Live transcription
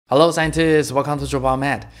Hello scientists, welcome to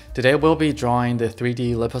shorturl.at. Today we'll be drawing the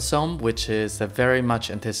 3D liposome, which is a very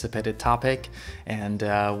much anticipated topic, and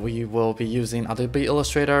we will be using Adobe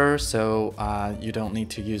Illustrator, so you don't need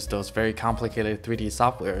to use those very complicated 3D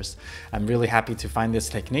softwares. I'm really happy to find this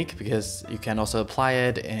technique because you can also apply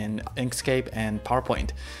it in Inkscape and PowerPoint.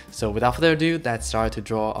 So without further ado, let's start to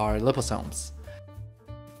draw our liposomes.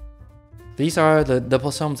 These are the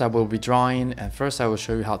liposomes I will be drawing, and first I will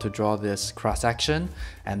show you how to draw this cross-section,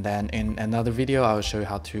 and then in another video I will show you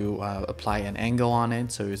how to apply an angle on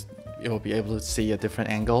it, so you'll be able to see a different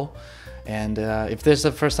angle. And if this is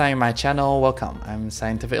the first time in my channel, welcome. I'm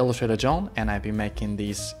Scientific Illustrator John, and I've been making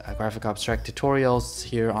these graphical abstract tutorials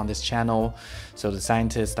here on this channel, so the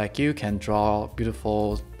scientists like you can draw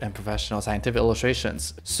beautiful and professional scientific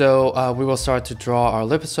illustrations. So we will start to draw our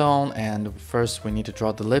liposome, and first we need to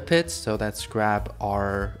draw the lipids. So let's grab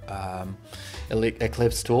our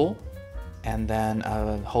ellipse tool, and then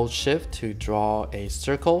hold shift to draw a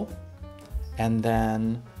circle, and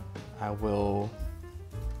then I will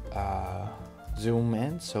zoom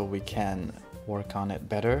in so we can work on it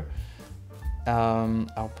better.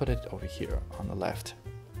 I'll put it over here on the left.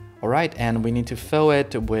 Alright, and we need to fill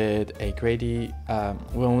it with a gradient.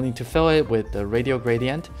 We'll need to fill it with the radial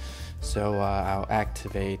gradient. So I'll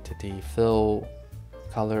activate the fill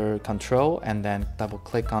color control and then double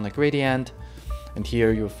click on the gradient. And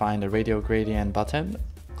here you'll find the radial gradient button.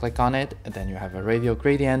 Click on it, and then you have a radial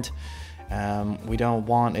gradient. We don't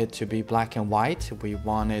want it to be black and white. We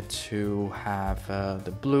want it to have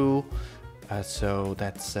the blue. So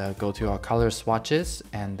let's go to our color swatches,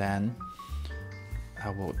 and then I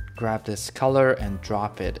will grab this color and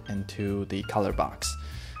drop it into the color box.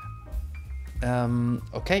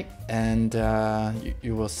 Okay, and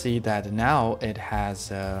you will see that now it has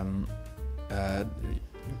a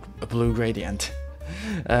blue gradient.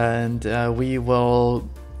 And we will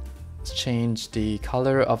change the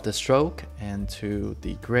color of the stroke into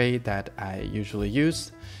the gray that I usually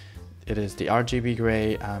use. It is the RGB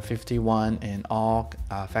gray 51 in all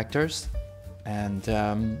factors. And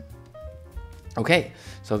okay,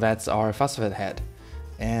 so that's our phosphate head.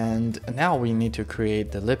 And now we need to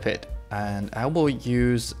create the lipid, and I will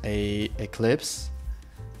use a ellipse,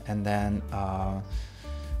 and then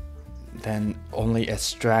only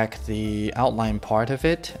extract the outline part of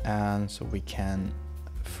it, and so we can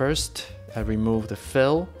first remove the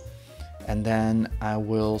fill, and then I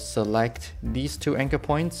will select these two anchor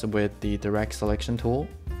points with the direct selection tool,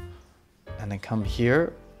 and then come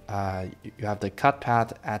here. You have the cut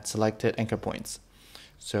path at selected anchor points,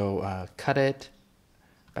 so cut it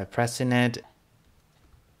by pressing it,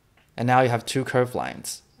 and now you have two curved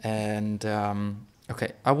lines. And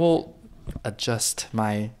okay, I will adjust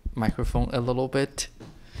my microphone a little bit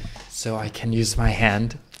so I can use my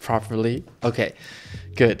hand properly. Okay,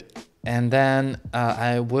 good. And then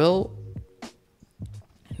I will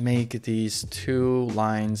make these two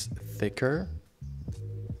lines thicker.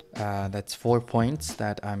 That's 4 points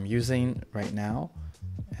that I'm using right now,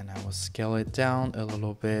 and I will scale it down a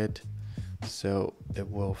little bit so it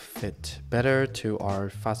will fit better to our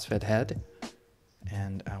phosphate head,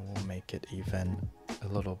 and I will make it even a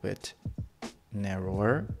little bit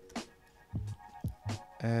narrower.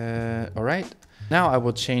 Alright, now I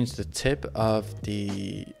will change the tip of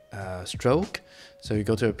the stroke. So you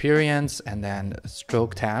go to Appearance and then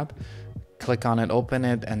Stroke tab, click on it, open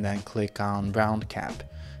it, and then click on Round Cap.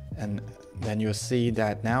 And then you'll see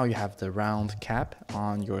that now you have the round cap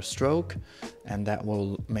on your stroke, and that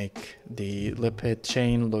will make the lipid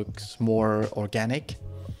chain looks more organic.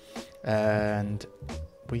 And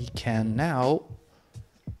we can now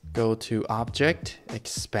go to Object,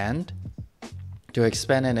 Expand, to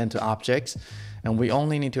expand it into objects, and we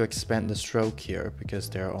only need to expand the stroke here because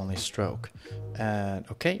they're only stroke.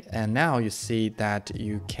 Okay, and now you see that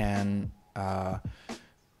you can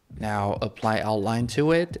now apply outline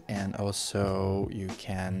to it, and also you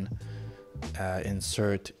can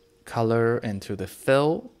insert color into the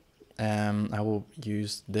fill. I will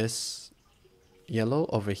use this yellow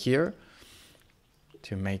over here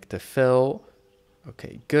to make the fill.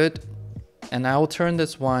 Okay, good. And I will turn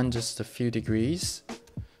this one just a few degrees.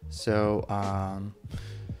 So,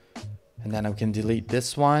 and then I can delete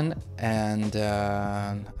this one, and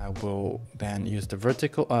I will then use the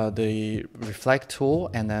the reflect tool,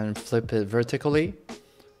 and then flip it vertically.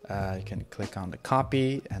 You can click on the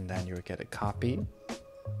copy, and then you'll get a copy.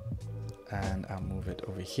 And I'll move it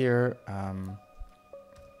over here.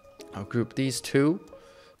 I'll group these two,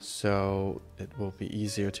 so it will be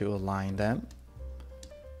easier to align them.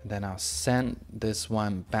 Then I'll send this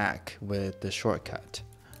one back with the shortcut.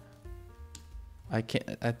 I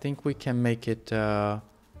think we can make it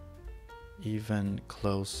even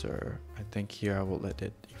closer. I think here I will let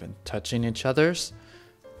it even touching each other's.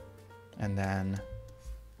 And then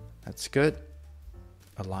that's good.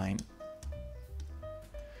 Align.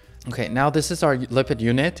 Okay, now this is our lipid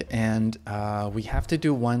unit, and we have to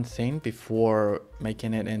do one thing before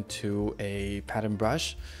making it into a pattern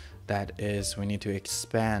brush. That is, we need to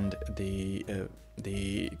expand the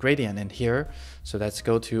gradient in here. So let's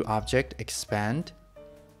go to Object, Expand.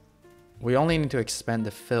 We only need to expand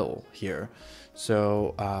the fill here.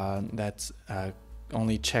 So let's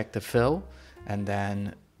only check the fill, and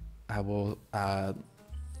then I will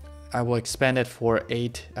expand it for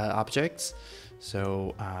 8 objects.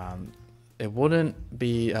 So it wouldn't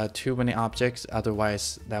be too many objects,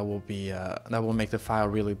 otherwise that will make the file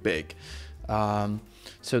really big.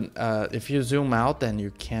 So if you zoom out, then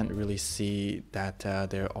you can't really see that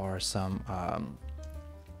there are some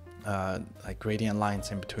like gradient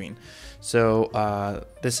lines in between. So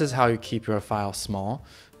this is how you keep your file small.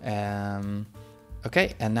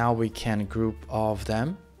 Okay, and now we can group all of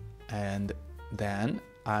them, and then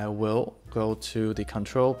I will go to the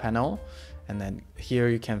control panel, and then here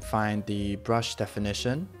you can find the brush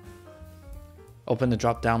definition. Open the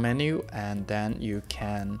drop down menu, and then you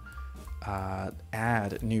can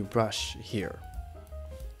add new brush here.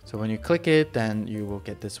 So when you click it, then you will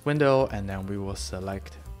get this window, and then we will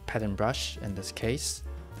select pattern brush in this case.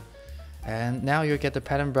 And now you get the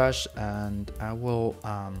pattern brush, and I will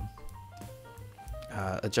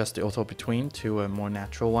adjust the auto between to a more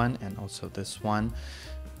natural one, and also this one.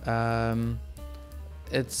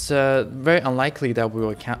 It's very unlikely that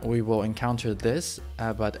we will encounter this,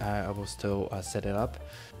 but I will still set it up.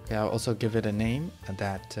 Okay, I'll also give it a name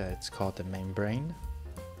that it's called the main brain.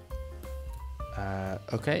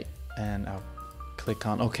 Okay, and I'll click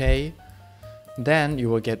on OK. Then you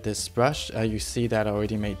will get this brush. You see that I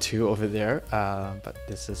already made 2 over there, but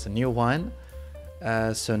this is a new one.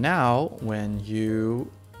 So now when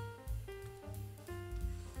you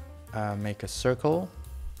make a circle,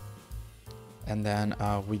 and then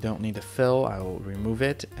we don't need a fill, I will remove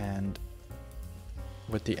it, and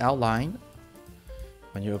with the outline,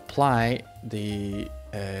 when you apply the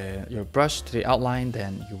your brush to the outline,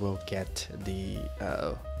 then you will get the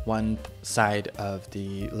one side of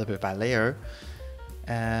the lipid bilayer.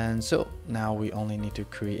 And so now we only need to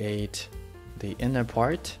create the inner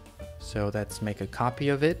part. So let's make a copy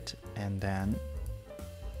of it, and then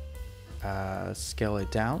scale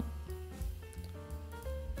it down.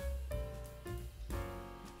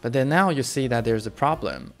 But then now you see that there's a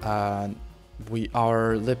problem.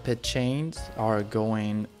 Our lipid chains are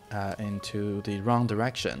going into the wrong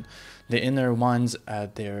direction. The inner ones,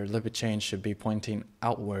 their lipid chain should be pointing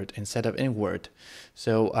outward instead of inward.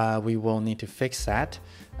 So we will need to fix that.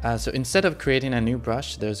 So instead of creating a new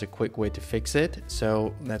brush, there's a quick way to fix it.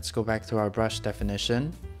 So let's go back to our brush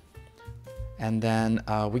definition. And then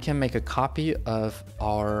we can make a copy of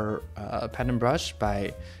our pattern brush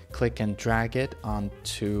by click and drag it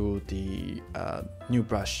onto the new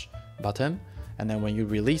brush button. And then when you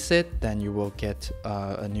release it, then you will get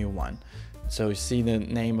a new one. So you see the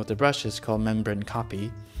name of the brush is called membrane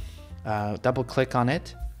copy. Double click on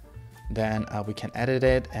it. Then we can edit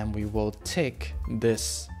it, and we will tick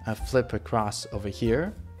this flip across over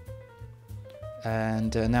here.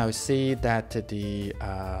 And now you see that the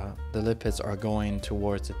lipids are going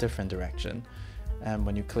towards a different direction. And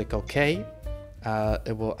when you click OK,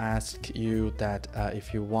 it will ask you that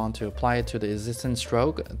if you want to apply it to the existing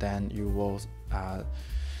stroke, then you will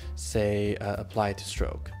say apply to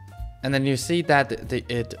stroke. And then you see that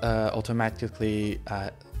it automatically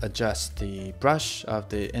adjusts the brush of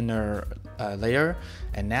the inner layer,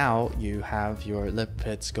 and now you have your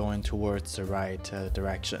lipids going towards the right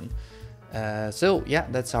direction. So yeah,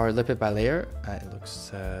 that's our lipid bilayer. It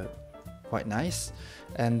looks quite nice.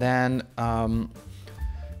 And then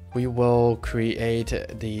we will create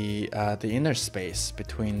the inner space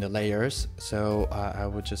between the layers. So I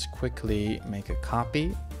will just quickly make a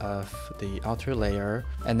copy of the outer layer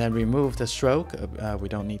and then remove the stroke. We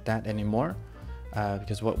don't need that anymore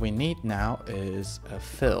because what we need now is a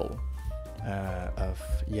fill of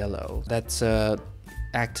yellow. Let's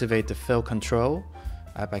activate the fill control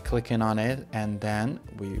by clicking on it, and then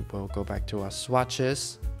we will go back to our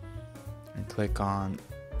swatches and click on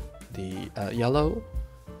the yellow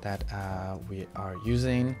that we are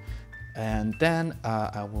using, and then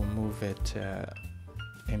I will move it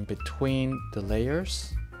in between the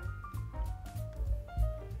layers.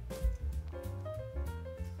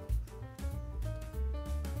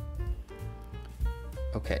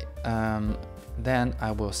 Okay, then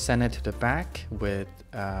I will send it to the back with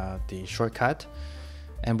the shortcut,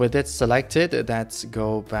 And with it selected, let's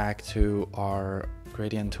go back to our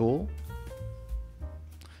gradient tool.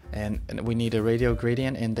 And we need a radial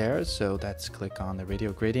gradient in there, so let's click on the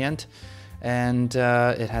radial gradient. And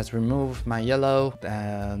it has removed my yellow,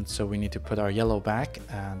 and so we need to put our yellow back.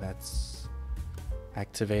 Let's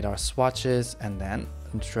activate our swatches and then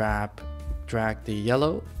drag the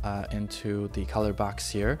yellow into the color box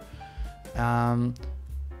here. And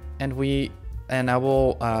I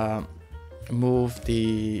will move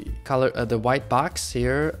the white box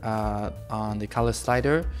here on the color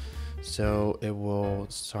slider, so it will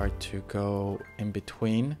start to go in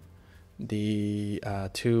between the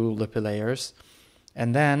two lipid layers.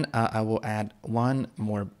 And then I will add one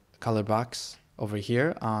more color box over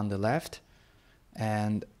here on the left,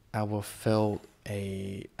 and I will fill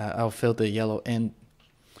the yellow in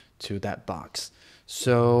to that box.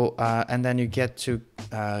 So and then you get to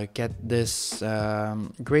get this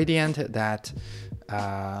gradient that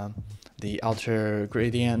the outer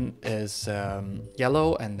gradient is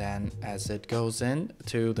yellow, and then as it goes in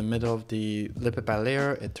to the middle of the lipid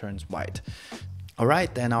bilayer, it turns white. All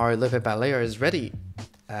right, then our lipid bilayer is ready.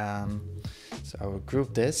 So I will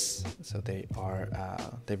group this so they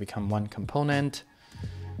become one component.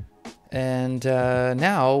 And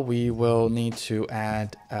now we will need to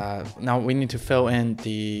add, now we need to fill in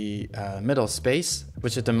the middle space,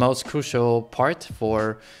 which is the most crucial part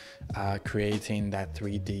for creating that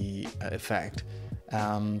 3D effect.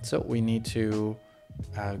 So we need to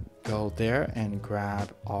go there and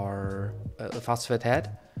grab our phosphate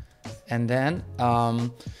head. And then,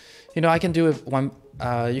 I can do it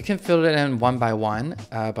you can fill it in one by one,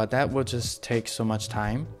 but that will just take so much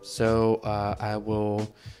time. So I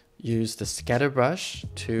will use the scatter brush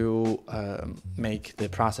to make the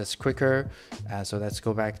process quicker. So let's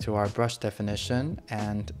go back to our brush definition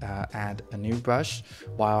and add a new brush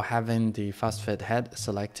while having the phosphate head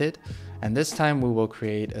selected. And this time we will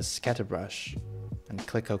create a scatter brush and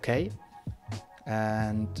click OK.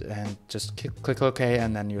 And just click OK,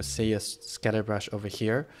 and then you'll see a scatter brush over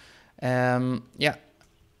here. Yeah.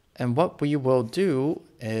 And what we will do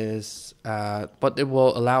is, what it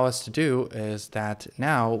will allow us to do is that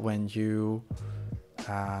now when you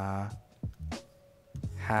have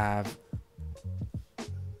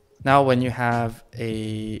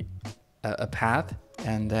a path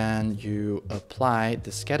and then you apply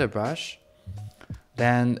the scatter brush,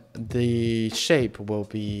 then the shape will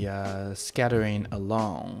be scattering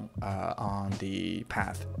along on the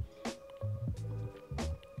path.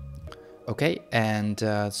 Okay, and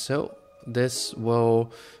so this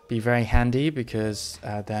will be very handy because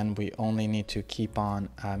then we only need to keep on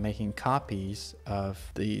making copies of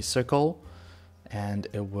the circle, and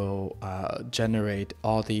it will generate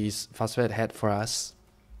all these phosphate head for us.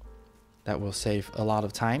 That will save a lot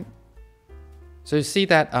of time. So you see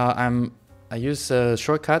that I use a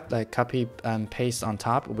shortcut like copy and paste on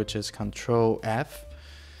top, which is Control F,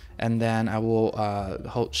 and then I will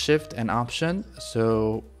hold Shift and Option,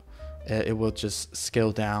 so it will just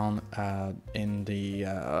scale down in the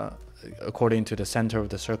according to the center of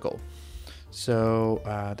the circle. So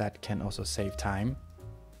that can also save time.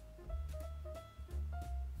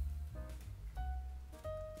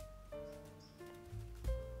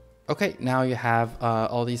 Okay, now you have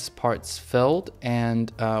all these parts filled,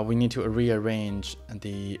 and we need to rearrange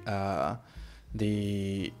the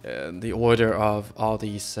order of all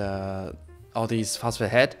these phosphate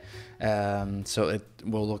head, so it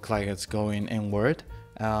will look like it's going inward.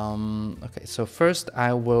 Okay, so first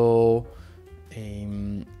I will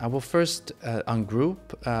first ungroup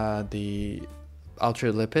the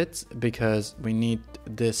outer lipids because we need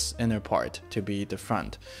this inner part to be the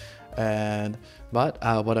front. But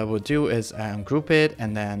what I will do is I ungroup it,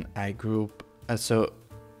 and then I group. So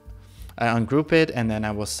I ungroup it, and then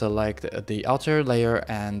I will select the outer layer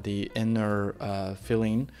and the inner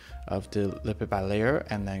filling of the lipid bilayer,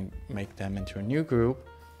 and then make them into a new group.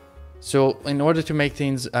 So in order to make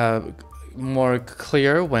things more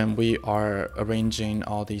clear when we are arranging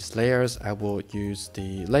all these layers, I will use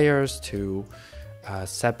the layers to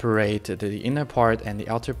separate the inner part and the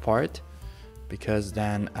outer part, because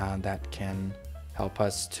then that can help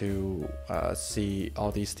us to see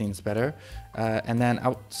all these things better. And then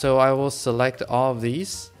so I will select all of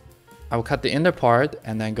these. I will cut the inner part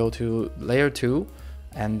and then go to layer 2,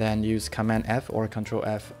 and then use Command F or Control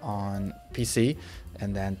F on PC,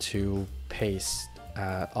 and then to paste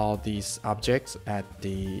all these objects at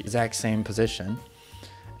the exact same position.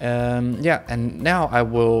 Yeah, and now I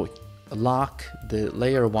will lock the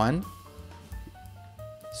layer 1,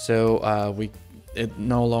 so it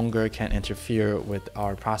no longer can interfere with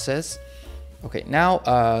our process. Okay, now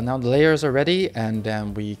the layers are ready, and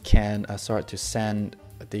then we can start to send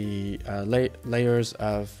the layers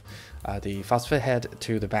of the phosphate head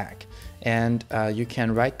to the back. And you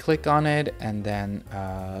can right click on it and then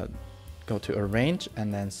go to arrange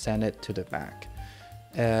and then send it to the back.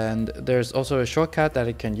 And there's also a shortcut that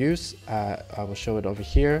you can use. I will show it over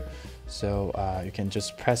here. So you can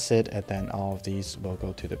just press it and then all of these will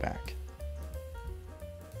go to the back.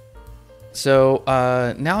 So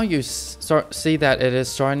now you see that it is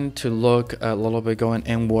starting to look a little bit going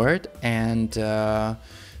inward, and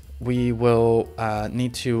we will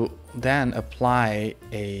need to then apply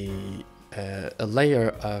a layer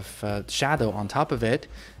of shadow on top of it,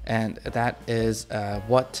 and that is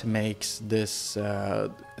what makes this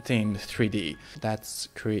thing 3D. Let's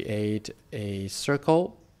create a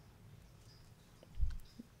circle.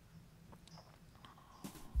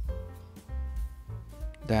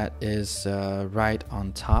 That is right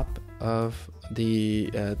on top of the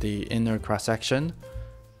inner cross section,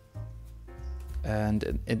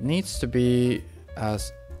 and it needs to be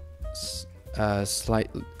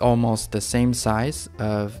slightly almost the same size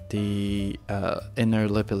of the inner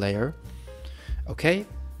lip layer. Okay,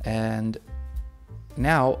 and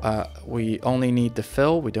now we only need the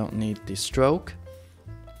fill, we don't need the stroke,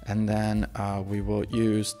 and then we will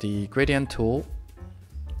use the gradient tool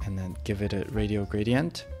and then give it a radial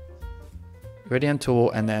gradient tool,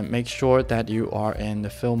 and then make sure that you are in the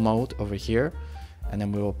fill mode over here, and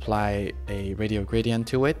then we'll apply a radial gradient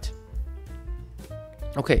to it.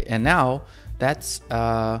 Okay, and now that's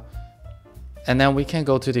and then we can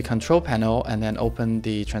go to the control panel and then open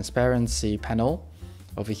the transparency panel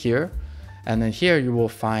over here, and then here you will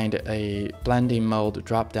find a blending mode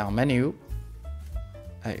drop down menu.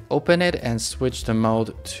 I open it and switch the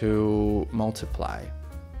mode to multiply.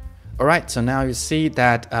 Alright, so now you see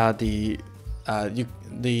that the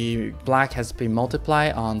black has been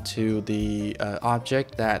multiplied onto the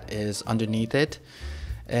object that is underneath it,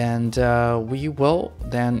 and we will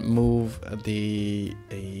then move the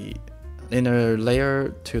inner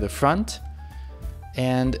layer to the front,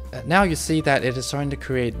 and now you see that it is starting to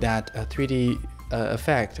create that 3D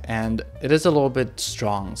effect, and it is a little bit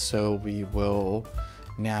strong, so we will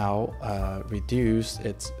now reduce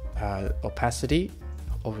its opacity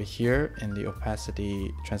over here in the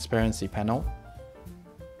opacity transparency panel.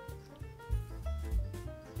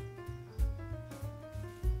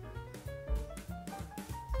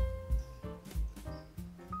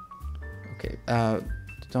 Okay,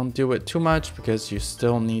 don't do it too much because you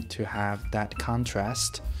still need to have that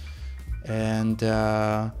contrast. And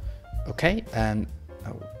okay, and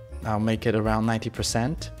I'll make it around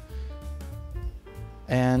 90%.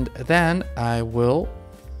 And then I will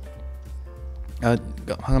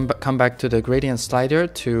come back to the gradient slider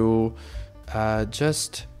to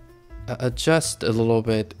just adjust a little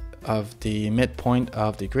bit of the midpoint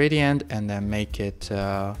of the gradient, and then make it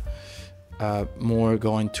more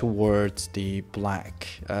going towards the black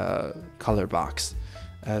color box.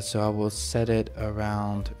 So I will set it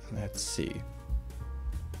around, let's see,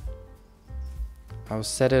 I'll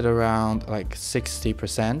set it around like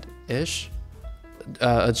 60% ish.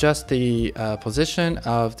 Adjust the position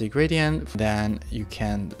of the gradient, then you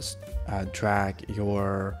can drag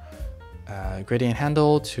your gradient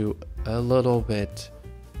handle to a little bit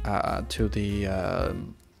to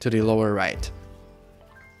the lower right.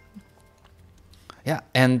 Yeah,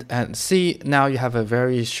 and see, now you have a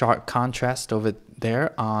very sharp contrast over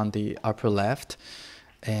there on the upper left,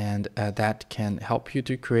 and that can help you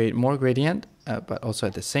to create more gradient, but also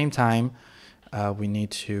at the same time we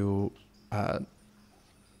need to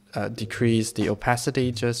decrease the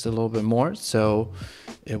opacity just a little bit more, so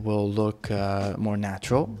it will look more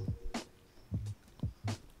natural.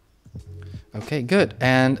 Okay, good.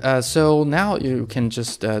 And so now you can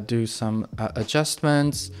just do some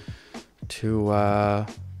adjustments to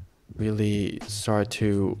really start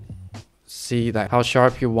to see that how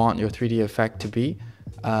sharp you want your 3D effect to be.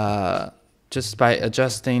 Just by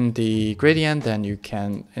adjusting the gradient, then you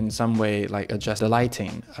can in some way like adjust the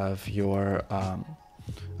lighting of your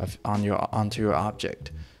onto your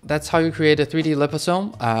object. That's how you create a 3D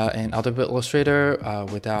liposome in Adobe Illustrator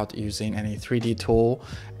without using any 3D tool.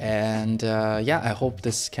 And yeah, I hope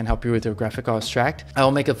this can help you with your graphical abstract. I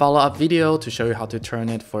will make a follow-up video to show you how to turn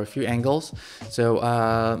it for a few angles.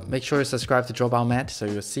 So make sure you subscribe to Drawbaomat so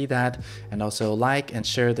you'll see that. And also like and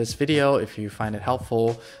share this video if you find it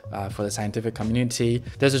helpful for the scientific community.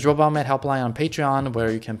 There's a Drawbaomat helpline on Patreon where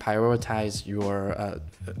you can prioritize your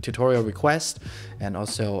tutorial request. And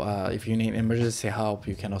also if you need emergency help,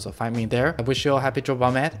 you can also find me there. I wish you all happy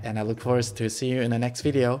Drawbaomat, and I look forward to see you in the next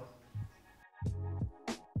video.